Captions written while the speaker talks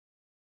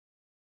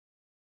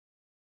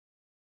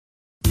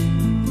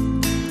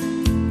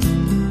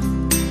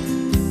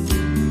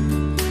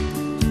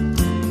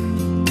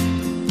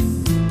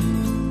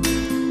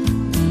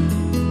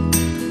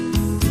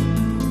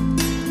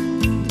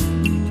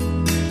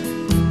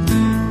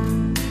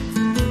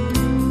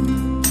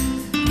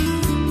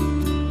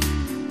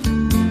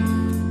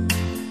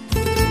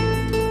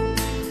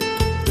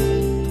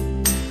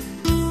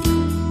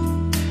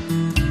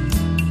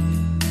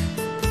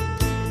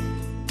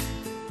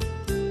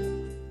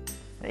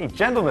Hey,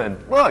 gentlemen,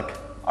 look!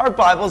 Our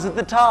Bible's at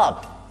the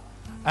top.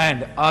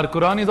 And our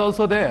Quran is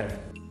also there.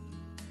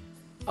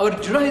 Our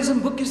Judaism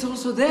book is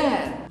also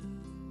there.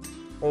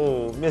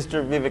 Oh,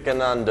 Mr.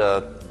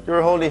 Vivekananda,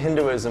 your holy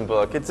Hinduism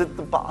book, it's at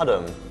the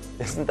bottom.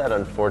 Isn't that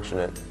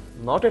unfortunate?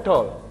 Not at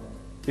all.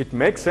 It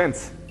makes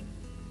sense.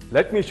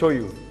 Let me show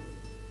you.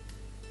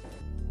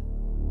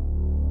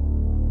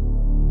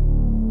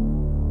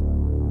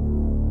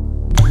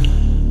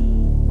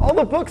 All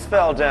the books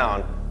fell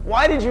down.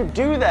 Why did you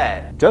do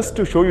that? Just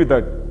to show you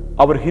that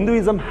our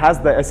Hinduism has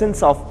the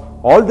essence of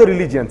all the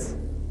religions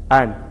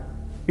and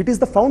it is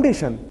the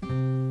foundation.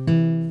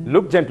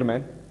 Look,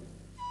 gentlemen,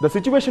 the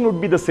situation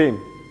would be the same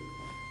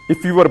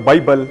if your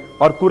Bible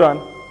or Quran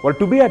were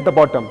to be at the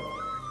bottom.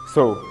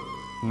 So,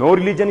 no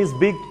religion is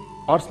big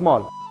or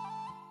small.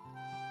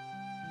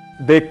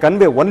 They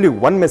convey only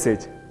one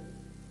message,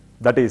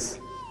 that is,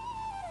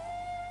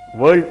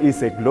 world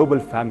is a global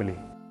family.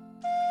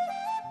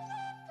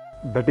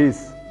 That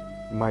is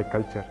my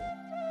culture.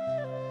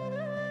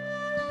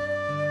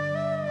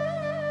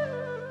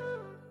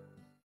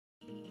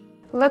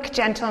 Look,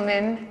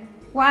 gentlemen,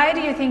 why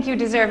do you think you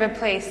deserve a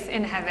place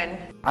in heaven?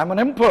 I'm an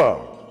emperor.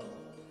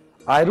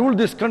 I ruled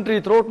this country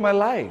throughout my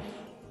life.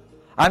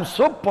 I'm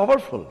so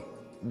powerful.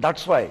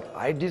 That's why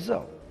I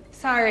deserve.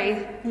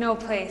 Sorry, no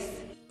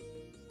place.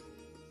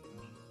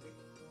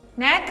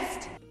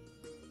 Next.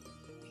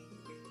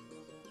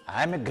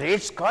 I'm a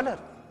great scholar.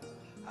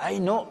 I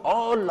know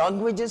all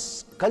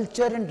languages,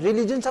 culture and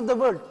religions of the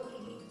world.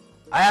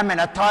 I am an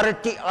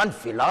authority on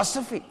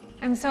philosophy.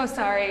 I'm so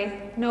sorry,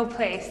 no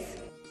place.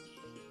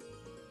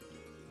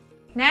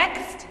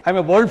 Next. I'm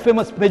a world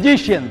famous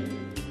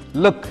magician.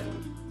 Look.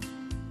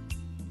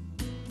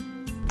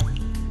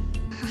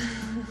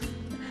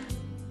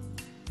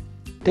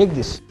 Take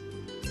this.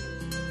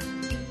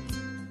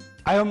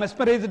 I have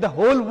mesmerized the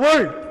whole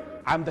world.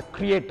 I'm the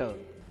creator.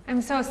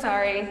 I'm so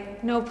sorry,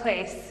 no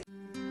place.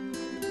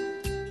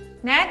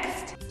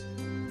 Next.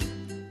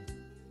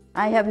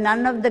 I have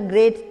none of the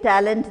great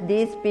talent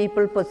these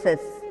people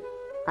possess.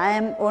 I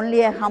am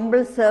only a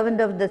humble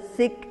servant of the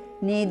sick,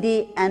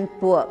 needy and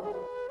poor.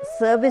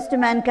 Service to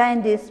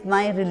mankind is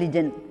my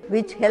religion,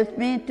 which helps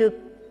me to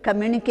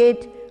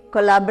communicate,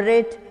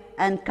 collaborate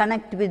and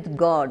connect with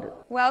God.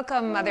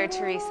 Welcome, Mother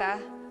Teresa.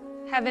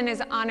 Heaven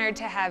is honored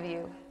to have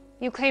you.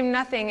 You claim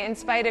nothing in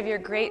spite of your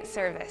great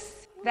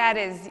service. That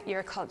is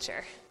your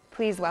culture.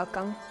 Please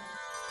welcome.